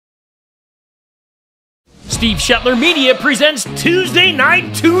Steve Shetler Media presents Tuesday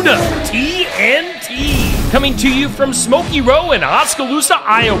Night Tune-Up, TNT. Coming to you from Smoky Row in Oskaloosa,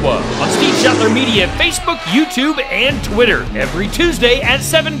 Iowa. On Steve Shetler Media, Facebook, YouTube, and Twitter. Every Tuesday at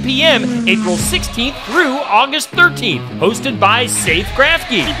 7 p.m., April 16th through August 13th. Hosted by Safe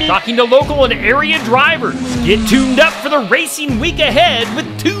Grafke. Talking to local and area drivers. Get tuned up for the racing week ahead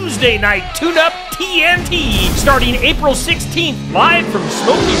with Tuesday Night Tune-Up, TNT. Starting April 16th, live from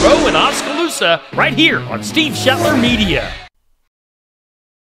Smoky Row in Oskaloosa, right here on Steve Shetler Media.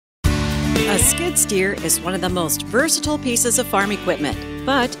 A skid steer is one of the most versatile pieces of farm equipment,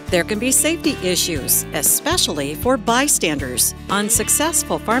 but there can be safety issues, especially for bystanders. On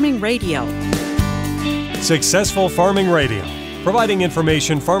Successful Farming Radio. Successful Farming Radio, providing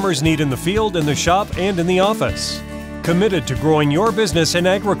information farmers need in the field, in the shop, and in the office. Committed to growing your business in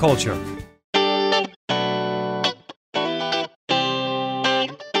agriculture.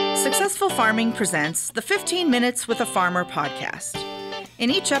 Successful Farming presents the 15 Minutes with a Farmer podcast. In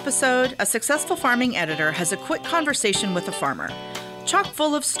each episode, a successful farming editor has a quick conversation with a farmer, chock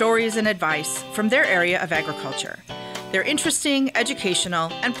full of stories and advice from their area of agriculture. They're interesting,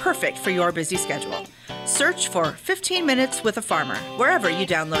 educational, and perfect for your busy schedule. Search for 15 Minutes with a Farmer wherever you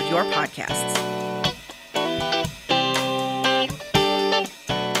download your podcasts.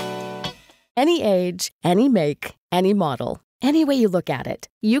 Any age, any make, any model. Any way you look at it,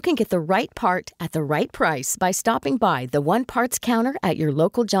 you can get the right part at the right price by stopping by the One Parts counter at your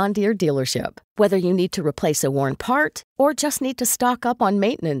local John Deere dealership. Whether you need to replace a worn part or just need to stock up on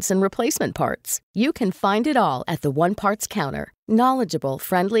maintenance and replacement parts, you can find it all at the One Parts counter. Knowledgeable,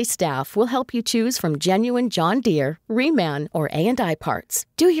 friendly staff will help you choose from genuine John Deere, Reman, or A&I parts.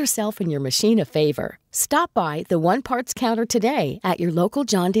 Do yourself and your machine a favor. Stop by the One Parts counter today at your local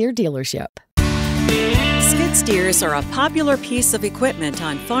John Deere dealership. Skid steers are a popular piece of equipment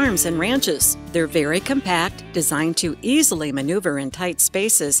on farms and ranches. They're very compact, designed to easily maneuver in tight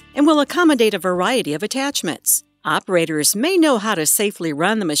spaces, and will accommodate a variety of attachments. Operators may know how to safely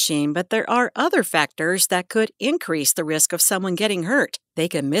run the machine, but there are other factors that could increase the risk of someone getting hurt. They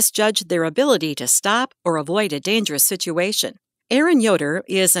can misjudge their ability to stop or avoid a dangerous situation. Aaron Yoder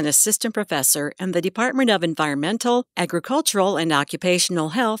is an assistant professor in the Department of Environmental, Agricultural, and Occupational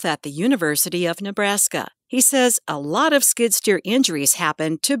Health at the University of Nebraska. He says a lot of skid steer injuries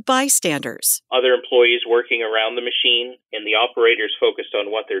happen to bystanders. Other employees working around the machine, and the operator's focused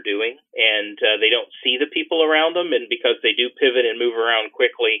on what they're doing, and they don't see the people around them, and because they do pivot and move around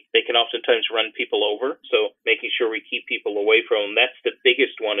quickly, they can oftentimes run people over. So making sure we keep people away from them, that's the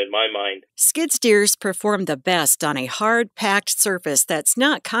biggest one in my mind. Skid steers perform the best on a hard, packed surface that's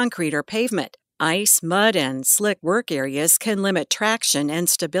not concrete or pavement. Ice, mud, and slick work areas can limit traction and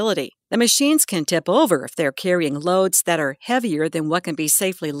stability. The machines can tip over if they're carrying loads that are heavier than what can be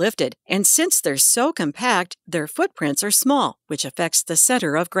safely lifted, and since they're so compact, their footprints are small, which affects the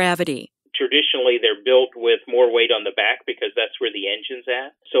center of gravity. Traditionally, they're built with more weight on the back because that's where the engine's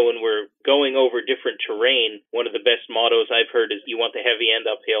at. So when we're going over different terrain, one of the best mottos I've heard is you want the heavy end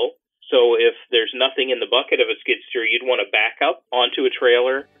uphill. So if there's nothing in the bucket of a skid steer, you'd want to back up onto a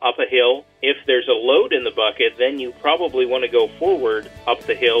trailer, up a hill. If there's a load in the bucket, then you probably want to go forward up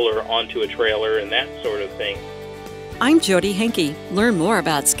the hill or onto a trailer and that sort of thing. I'm Jody Henke. Learn more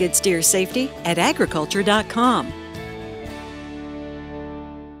about skid steer safety at agriculture.com.